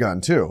she have a gun,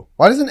 too?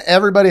 Why doesn't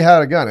everybody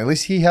have a gun? At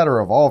least he had a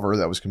revolver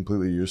that was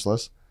completely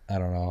useless. I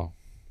don't know.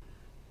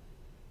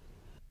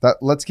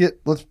 Let's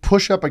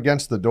push up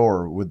against the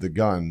door with the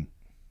gun,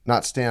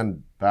 not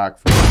stand back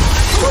for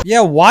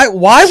Yeah, why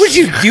would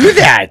you do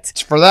that? It's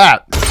for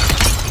that.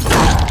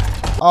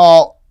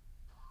 Oh,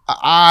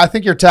 I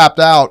think you're tapped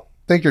out.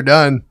 I think you're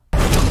done.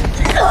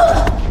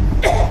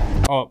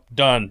 Oh,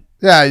 done.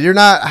 Yeah, you're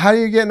not. How are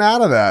you getting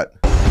out of that?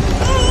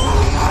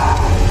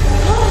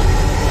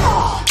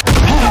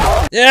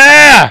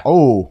 Yeah!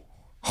 Oh.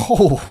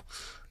 Oh.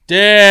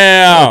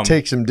 Damn!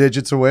 Take some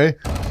digits away.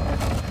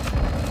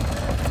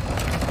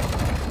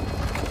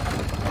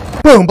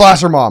 Boom,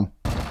 blast her mom.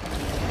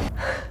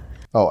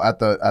 Oh, at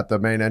the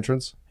main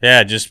entrance?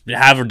 Yeah, just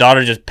have her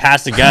daughter just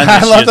pass the gun.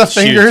 I love the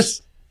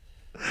fingers.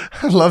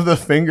 I love the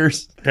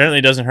fingers. Apparently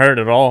it doesn't hurt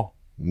at all.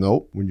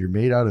 Nope. When you're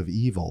made out of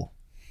evil,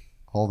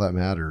 all that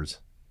matters.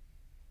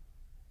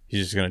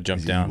 He's just gonna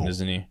jump down, evil.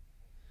 Isn't he?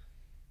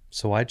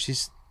 So why'd she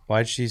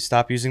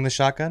stop using the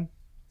shotgun?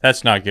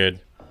 That's not good.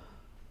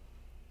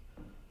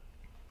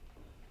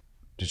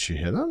 Did she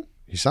hit him?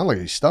 He sounded like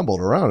he stumbled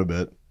around a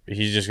bit.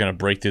 He's just gonna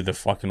break through the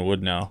fucking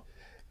wood now.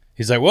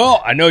 He's like,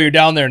 well, I know you're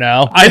down there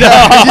now. I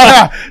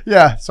know.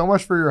 Yeah. So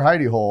much for your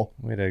hidey hole.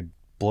 Way to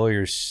blow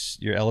your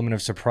element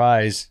of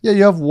surprise. Yeah,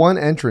 you have one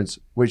entrance.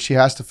 Wait, she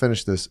has to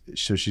finish this,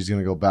 so she's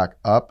gonna go back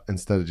up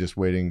instead of just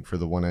waiting for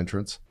the one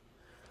entrance.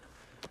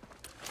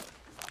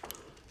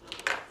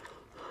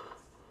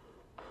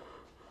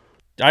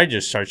 I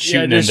just start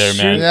shooting in there,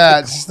 man.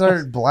 Yeah, just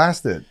start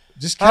blast it.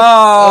 Just keep...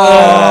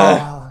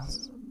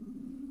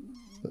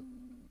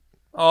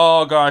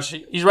 Oh gosh,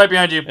 he's right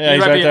behind you. Yeah,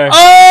 he's right there.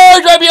 Oh,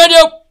 he's right behind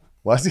you.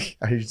 Was he?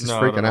 Are you just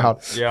freaking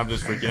out? Yeah, I'm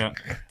just freaking out.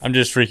 I'm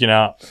just freaking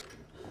out.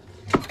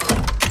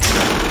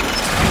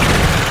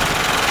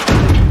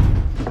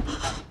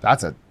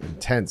 That's a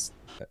intense.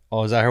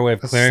 Oh, is that her way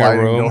of clearing a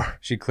room? Door.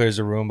 She clears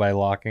a room by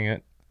locking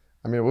it.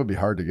 I mean, it would be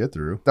hard to get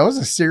through. That was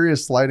a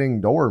serious sliding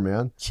door,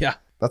 man. Yeah.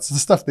 That's the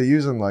stuff they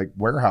use in like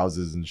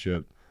warehouses and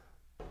shit.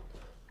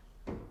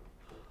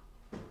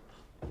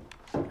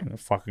 Gonna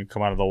fucking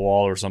come out of the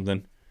wall or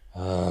something.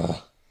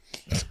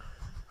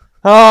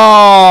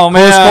 Oh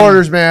man, close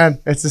quarters,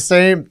 man. It's the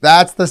same.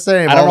 That's the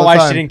same. I don't know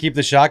why she didn't keep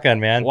the shotgun,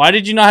 man. Why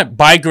did you not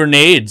buy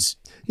grenades?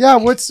 Yeah,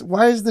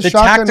 why is the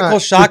shotgun tactical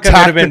shotgun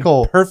would have been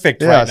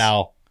perfect right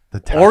now?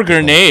 Or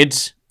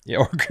grenades. Yeah,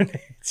 or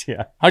grenades.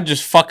 Yeah, I'd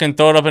just fucking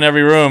throw it up in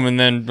every room and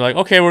then be like,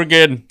 okay, we're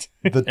good.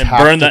 The and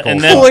burn that,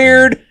 and then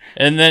cleared.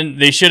 And then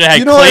they should have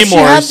had claymores. If she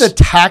had the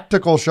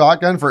tactical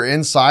shotgun for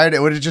inside,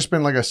 it would have just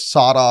been like a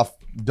sawed-off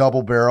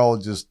double barrel.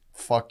 Just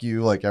fuck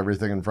you, like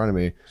everything in front of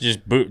me.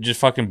 Just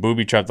fucking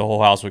booby trap the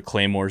whole house with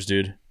claymores,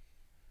 dude.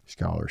 She's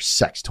got all her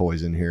sex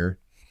toys in here.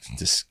 It's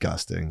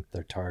disgusting.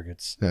 They're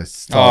targets.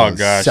 Oh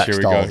gosh, here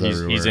we go.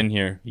 He's in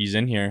here. He's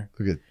in here.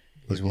 Look at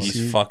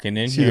he's fucking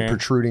in see here. See the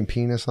protruding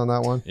penis on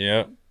that one?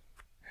 Yep.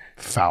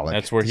 Phallic.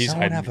 That's where he's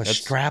hiding. Have a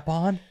strap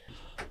on?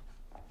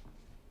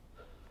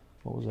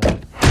 What was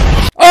that?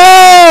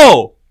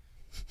 Oh!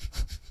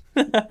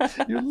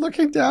 You're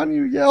looking down.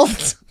 You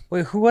yelled.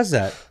 Wait, who was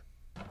that?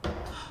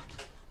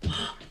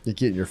 You're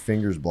getting your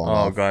fingers blown off.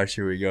 off. Oh gosh,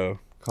 here we go.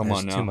 Come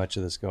on now. Too much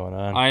of this going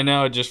on. I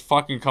know. Just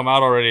fucking come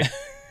out already.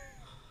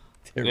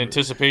 The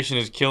anticipation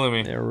is killing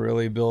me. They're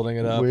really building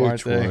it up,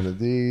 aren't they? Which one of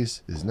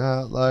these is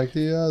not like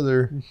the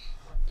other?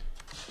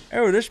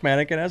 Oh, this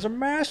mannequin has a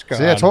mask on.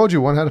 See, I told you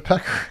one had a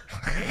pecker.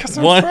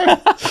 One.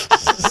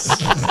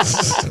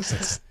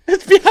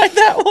 It's behind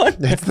that one.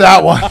 It's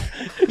that one.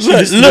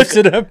 Look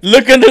it up.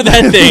 Look under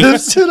that thing.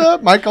 Lifts it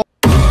up, Michael.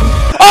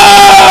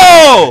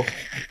 Oh!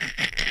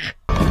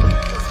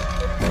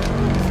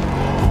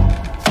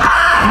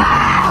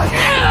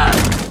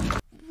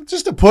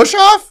 Just a push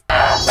off?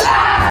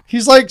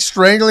 He's like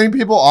strangling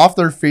people off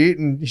their feet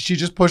and she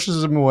just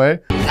pushes them away.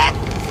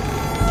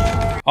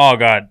 Oh,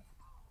 God.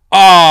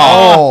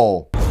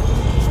 Oh.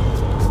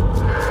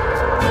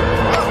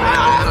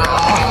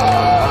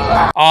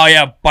 Oh,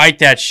 yeah. Bite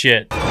that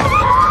shit.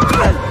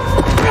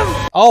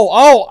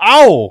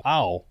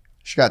 Ow.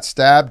 She got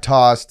stabbed,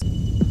 tossed.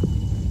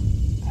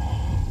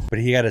 But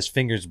he got his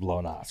fingers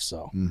blown off,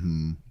 so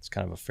it's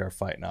kind of a fair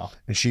fight now.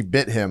 And she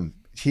bit him.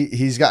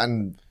 He's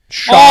gotten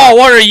shot. Oh,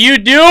 what are you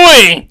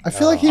doing? I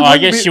feel like he. I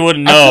guess you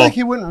wouldn't know. I feel like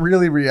he wouldn't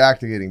really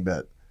react to getting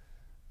bit.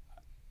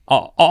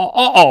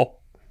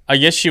 I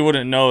guess she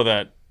wouldn't know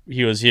that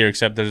he was here,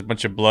 except there's a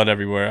bunch of blood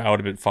everywhere. I would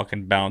have been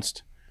fucking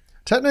bounced.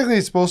 Technically,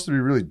 it's supposed to be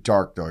really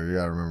dark, though. You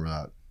gotta remember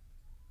that.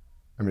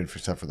 I mean,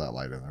 except for that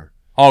light in there.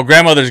 Oh,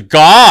 grandmother's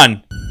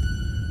gone.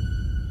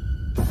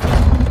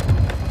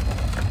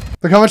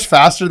 Look how much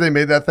faster they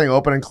made that thing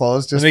open and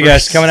close. Just Look at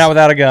guys coming out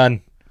without a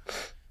gun.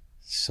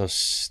 So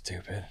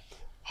stupid.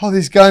 All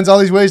these guns, all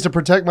these ways to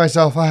protect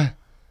myself.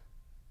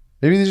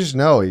 Maybe they just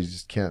know. He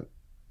just can't.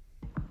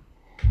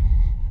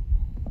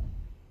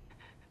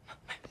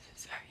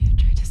 Sorry, I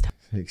tried to stop.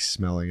 He's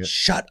smelling it.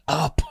 Shut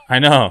up. I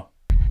know.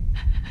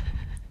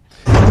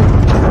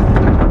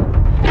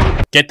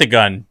 Get the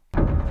gun.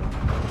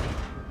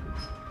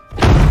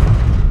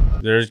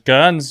 There's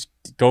guns.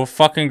 Go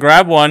fucking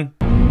grab one.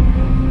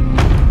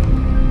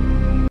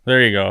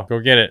 There you go.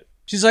 Go get it.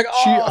 She's like,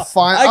 oh,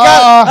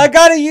 I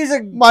gotta use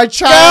my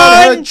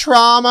childhood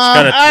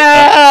trauma.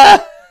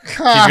 She's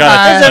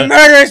got There's a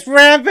murderous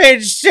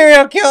rampage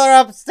serial killer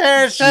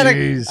upstairs. I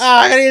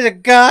gotta use a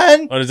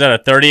gun. What is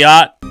that? A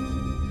 30-aught?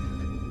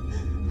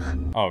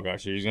 Oh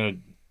gosh, he's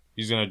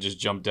gonna just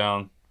jump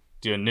down.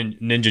 Do a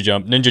ninja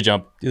jump.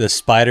 Do the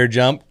spider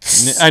jump.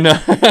 I know.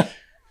 I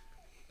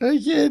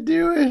can't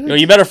do it. Yo,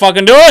 you better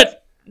fucking do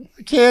it.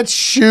 I can't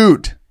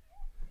shoot.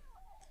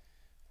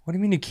 What do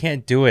you mean you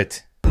can't do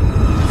it?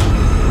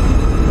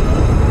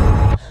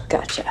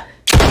 Gotcha.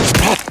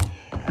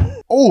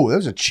 Oh, that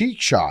was a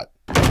cheek shot.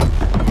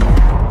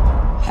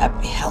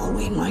 Happy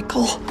Halloween,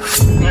 Michael.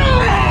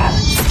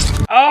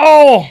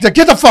 Oh!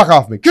 Get the fuck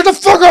off me! Get the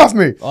fuck off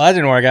me! Well, that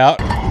didn't work out.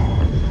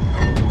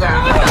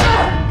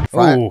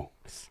 Ooh.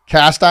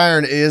 Cast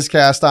iron is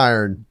cast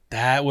iron.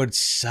 That would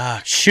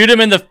suck. Shoot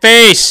him in the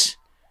face.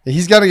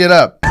 He's got to get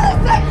up.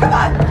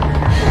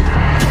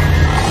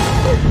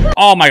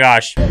 Oh my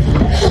gosh.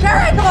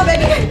 Karen, come on,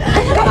 baby.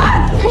 Come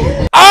on.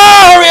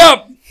 Oh, hurry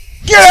up.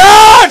 Get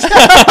out!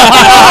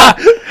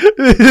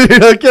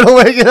 Get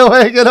away, get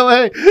away, get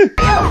away.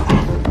 I'm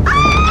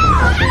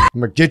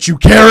going to get you,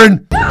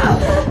 Karen.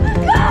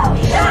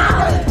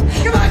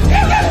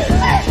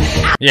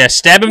 Yeah,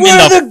 stab him in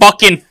the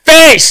fucking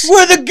face.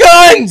 Where are the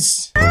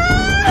guns?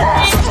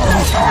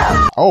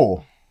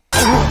 Oh.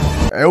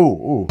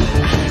 Oh.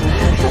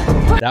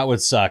 That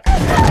would suck.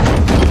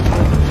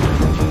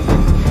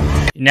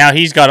 Now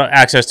he's got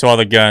access to all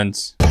the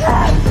guns.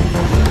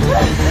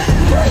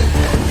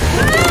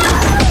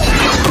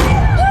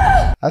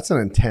 That's an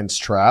intense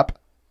trap.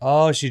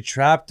 Oh, she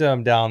trapped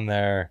him down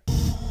there.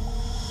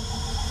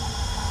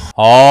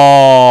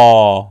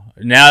 Oh.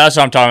 Now that's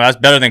what I'm talking about.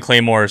 That's better than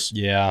Claymore's.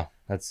 Yeah.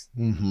 That's...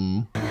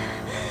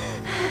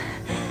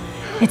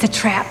 It's a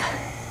trap.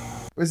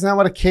 Isn't that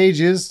what a cage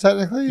is,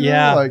 technically?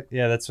 Yeah. Like,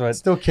 yeah, that's what...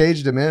 Still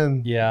caged him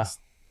in. Yeah.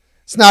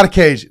 It's not a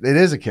cage. It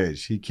is a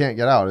cage. He can't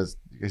get out.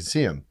 You can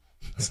see him.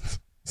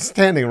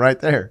 Standing right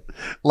there.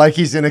 Like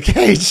he's in a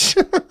cage.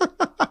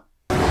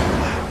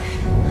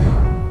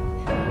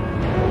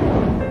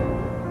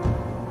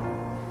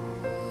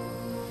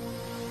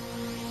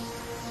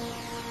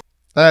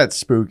 That's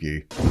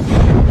spooky.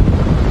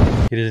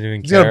 He doesn't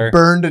even He's care. gonna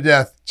burn to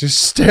death. Just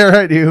stare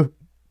at you.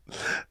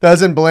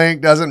 Doesn't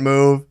blink, doesn't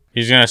move.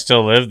 He's gonna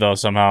still live though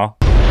somehow.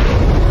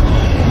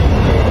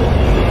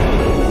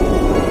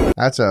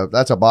 That's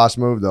a boss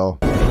move though.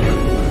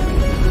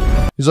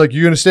 He's like,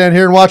 you gonna stand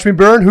here and watch me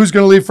burn? Who's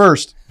gonna leave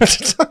first?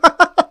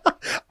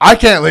 I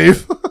can't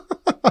leave.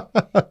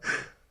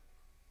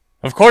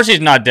 Of course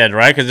he's not dead,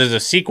 right? Because there's a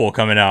sequel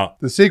coming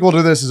out. The sequel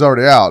to this is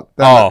already out.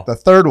 Oh. The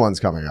third one's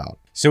coming out.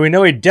 So we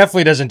know he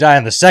definitely doesn't die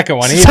in the second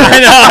one either.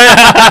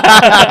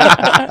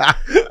 I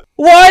know.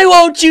 Why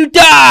won't you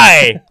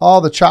die? All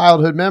the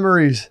childhood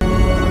memories.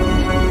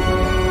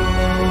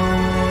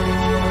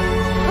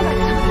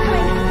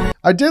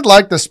 I did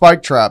like the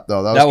spike trap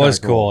though. That was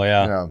cool,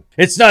 yeah. Yeah.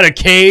 It's not a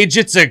cage,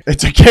 it's a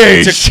It's a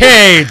cage. It's a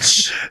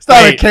cage. It's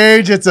not a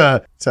cage, it's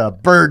a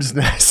bird's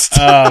nest.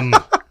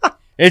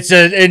 It's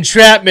an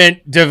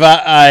entrapment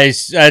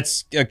device.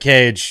 That's a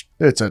cage.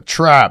 It's a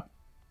trap.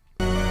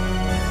 And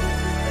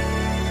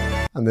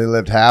they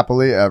lived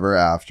happily ever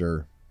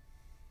after.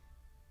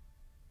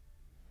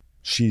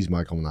 She's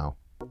Michael now.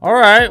 All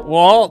right.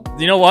 Well,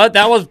 you know what?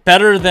 That was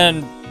better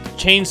than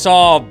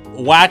Chainsaw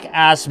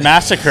Whack-Ass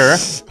Massacre.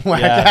 This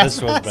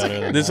was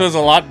better than This was a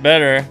lot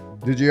better.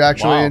 Did you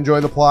actually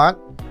enjoy the plot?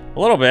 A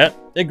little bit.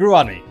 It grew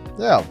on me.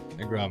 Yeah.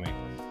 It grew on me.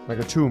 Like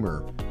a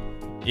tumor.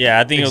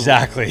 Yeah, I think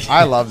exactly. It was...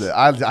 I loved it.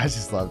 I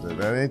just loved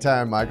it.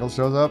 Anytime Michael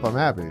shows up, I'm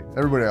happy.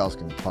 Everybody else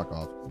can fuck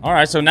off. All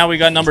right, so now we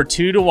got number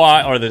 2 to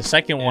watch, or the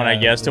second one, I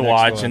guess, to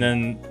watch, and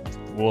then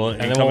we'll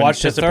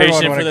watch the third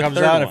one when it comes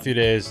out in a few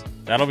days.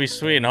 That'll be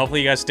sweet, and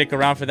hopefully you guys stick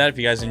around for that. If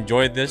you guys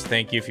enjoyed this,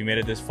 thank you if you made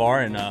it this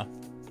far, and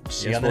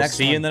see you in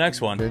the next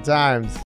one. Good times.